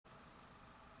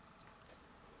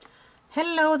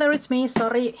Hello there, it's me,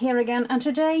 Sari, here again, and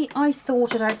today I thought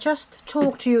that I'd just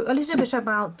talk to you a little bit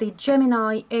about the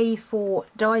Gemini A4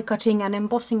 die cutting and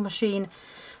embossing machine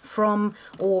from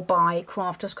or by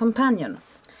Crafter'S Companion.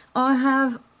 I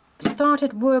have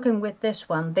started working with this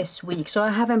one this week, so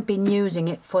I haven't been using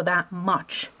it for that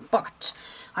much, but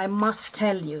I must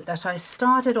tell you that I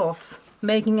started off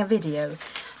making a video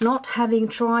not having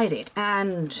tried it,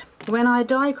 and when I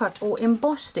die cut or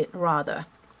embossed it rather,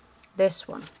 this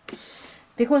one,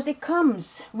 because it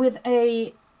comes with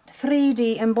a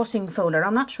 3D embossing folder.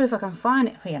 I'm not sure if I can find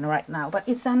it here right now, but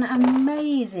it's an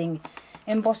amazing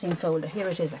embossing folder. Here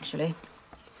it is actually.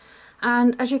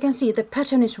 And as you can see, the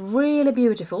pattern is really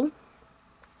beautiful.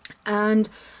 And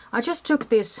I just took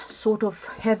this sort of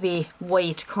heavy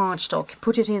weight cardstock,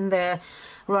 put it in there,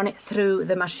 run it through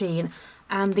the machine,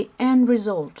 and the end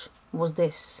result was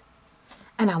this.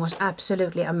 And I was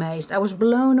absolutely amazed. I was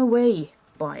blown away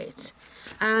by it.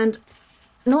 And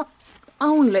not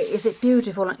only is it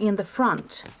beautiful in the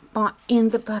front, but in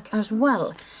the back as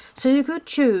well. So you could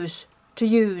choose to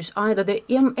use either the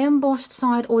embossed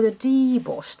side or the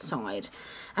debossed side.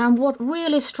 And what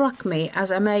really struck me as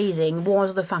amazing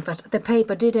was the fact that the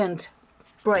paper didn't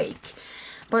break.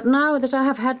 But now that I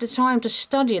have had the time to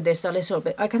study this a little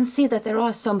bit, I can see that there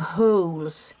are some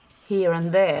holes here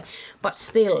and there, but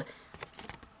still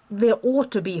there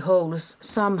ought to be holes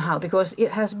somehow, because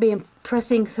it has been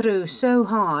pressing through so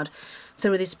hard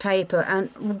through this paper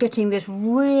and getting this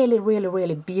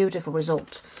really beautiful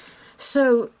result.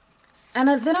 So, and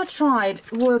then I tried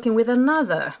working with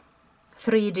another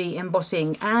 3D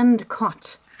embossing and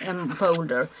cut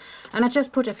folder, and I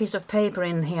just put a piece of paper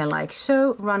in here like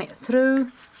so, run it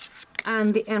through,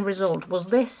 and the end result was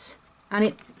this. And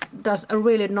it does a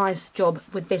really nice job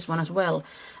with this one as well,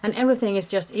 and everything is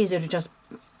just easier to just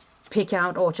pick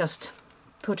out or just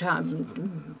put out.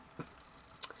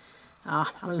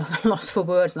 I'm lost for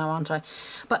words now, aren't I?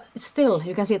 But still,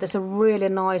 you can see there's a really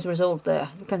nice result there.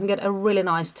 You can get a really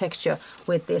nice texture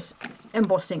with this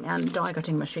embossing and die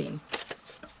cutting machine.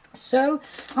 So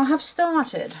I have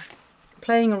started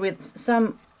playing with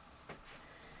some.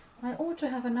 I ought to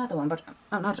have another one, but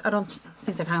I don't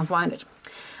think I can find it.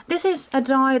 This is a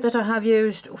die that I have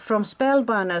used from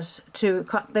Spellbinders to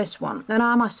cut this one. And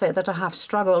I must say that I have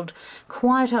struggled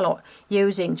quite a lot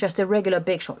using just a regular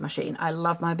Big Shot machine. I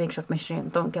love my Big Shot machine,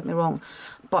 don't get me wrong.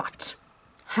 But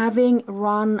having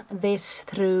run this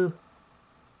through,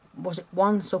 was it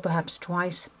once or perhaps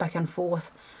twice, back and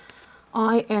forth,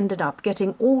 I ended up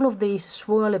getting all of these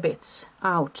swirly bits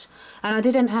out, and I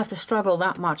didn't have to struggle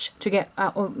that much to get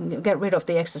rid of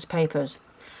the excess papers.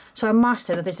 So I must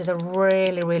say that this is a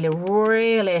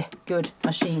really good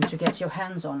machine to get your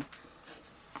hands on.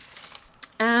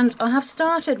 And I have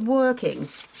started working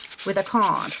with a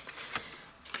card.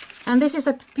 And this is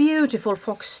a beautiful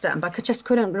fox stamp. I just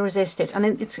couldn't resist it.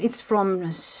 And it's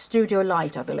from Studio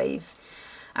Light, I believe.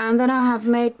 And then I have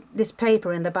made this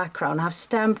paper in the background. I have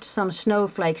stamped some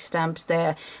snowflake stamps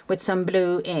there with some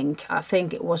blue ink. I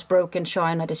think it was Broken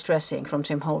China Distress ink from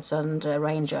Tim Holtz and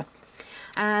Ranger.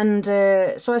 And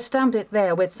so I stamped it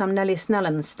there with some Nelly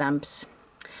Snellen stamps.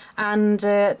 And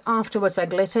afterwards I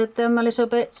glittered them a little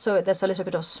bit, so there's a little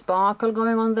bit of sparkle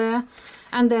going on there.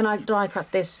 And then I die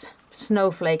cut this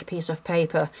snowflake piece of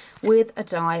paper with a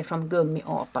die from Gemini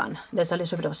A4. There's a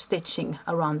little bit of stitching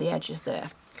around the edges there.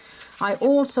 I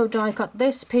also die cut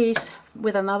this piece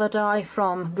with another die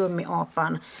from Gemini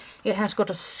A4. It has got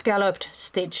a scalloped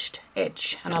stitched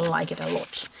edge, and I like it a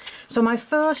lot. So my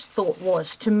first thought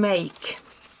was to make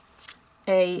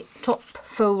a top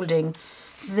folding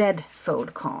Z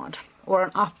fold card, or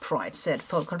an upright Z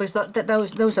fold card,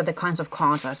 because those are the kinds of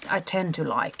cards I tend to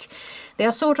like. They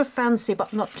are sort of fancy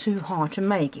but not too hard to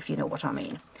make, if you know what I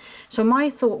mean. So my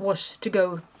thought was to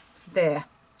go there,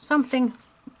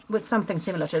 with something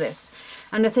similar to this.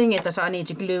 And the thing is that I need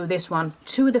to glue this one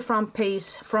to the front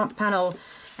panel,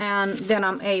 and then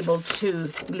I'm able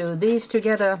to glue these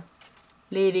together,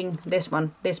 leaving this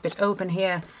bit open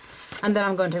here, and then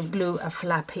I'm going to glue a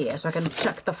flap here, so I can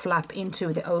chuck the flap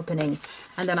into the opening,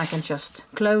 and then I can just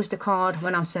close the card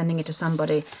when I'm sending it to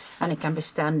somebody, and it can be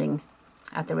standing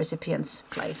at the recipient's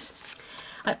place.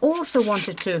 I also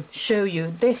wanted to show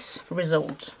you this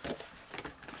result.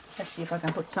 Let's see if I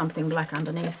can put something black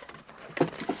underneath.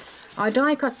 I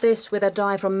die cut this with a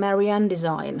die from Marianne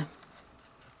Design.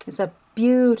 It's a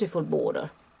beautiful border.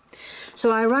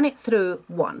 So I run it through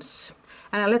once,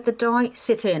 and I let the die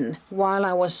sit in while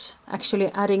I was actually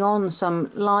adding on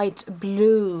some light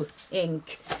blue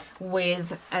ink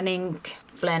with an ink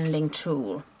blending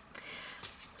tool.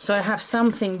 So I have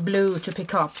something blue to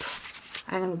pick up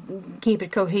and keep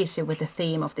it cohesive with the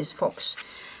theme of this fox.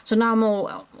 So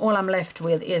now all I'm left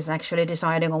with is actually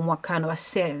deciding on what kind of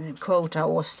a quota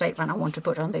or statement I want to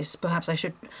put on this. Perhaps I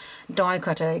should die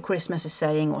cut a Christmas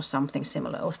saying or something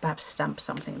similar, or perhaps stamp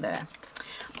something there.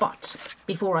 But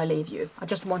before I leave you, I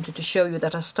just wanted to show you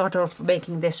that I started off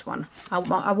making this one. I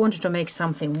wanted to make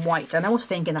something white, and I was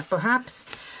thinking that perhaps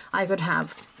I could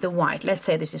have the white. Let's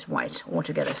say this is white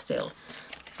altogether still.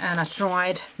 And I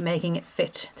tried making it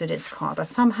fit to this card, but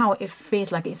somehow it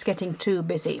feels like it's getting too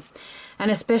busy. And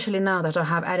especially now that I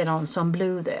have added on some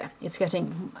blue there, it's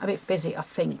getting a bit busy, I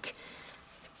think.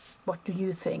 What do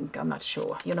you think? I'm not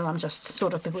sure. You know, I'm just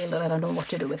sort of bewildered. I don't know what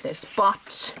to do with this.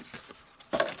 But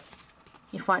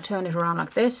if I turn it around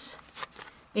like this,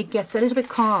 it gets a little bit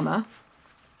calmer.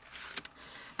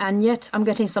 And yet I'm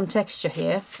getting some texture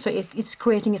here. So it's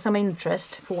creating some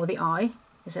interest for the eye,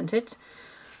 isn't it?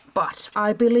 But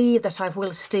I believe that I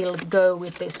will still go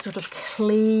with this sort of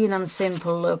clean and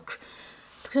simple look,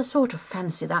 because I sort of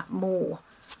fancy that more.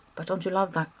 But don't you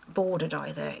love that border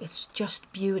die there? It's just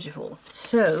beautiful.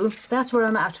 So that's where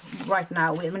I'm at right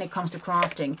now when it comes to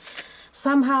crafting.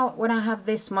 Somehow when I have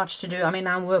this much to do, I mean,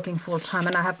 I'm working full time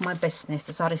and I have my business,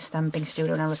 the Sari stamping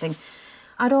studio and everything.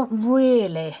 I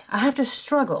have to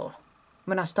struggle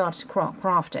when I start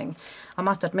crafting. I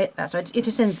must admit that. So it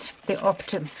isn't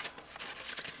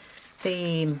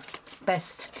the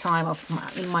best time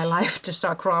in my life to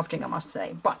start crafting, I must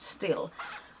say. But still,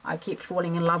 I keep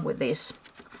falling in love with these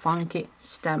funky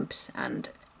stamps and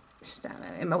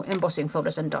embossing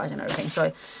folders and dies and everything. So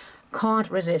I can't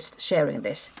resist sharing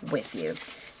this with you.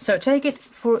 So take it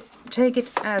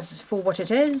as for what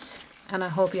it is, and I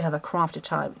hope you have a crafty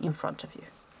time in front of you.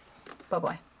 Bye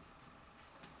bye.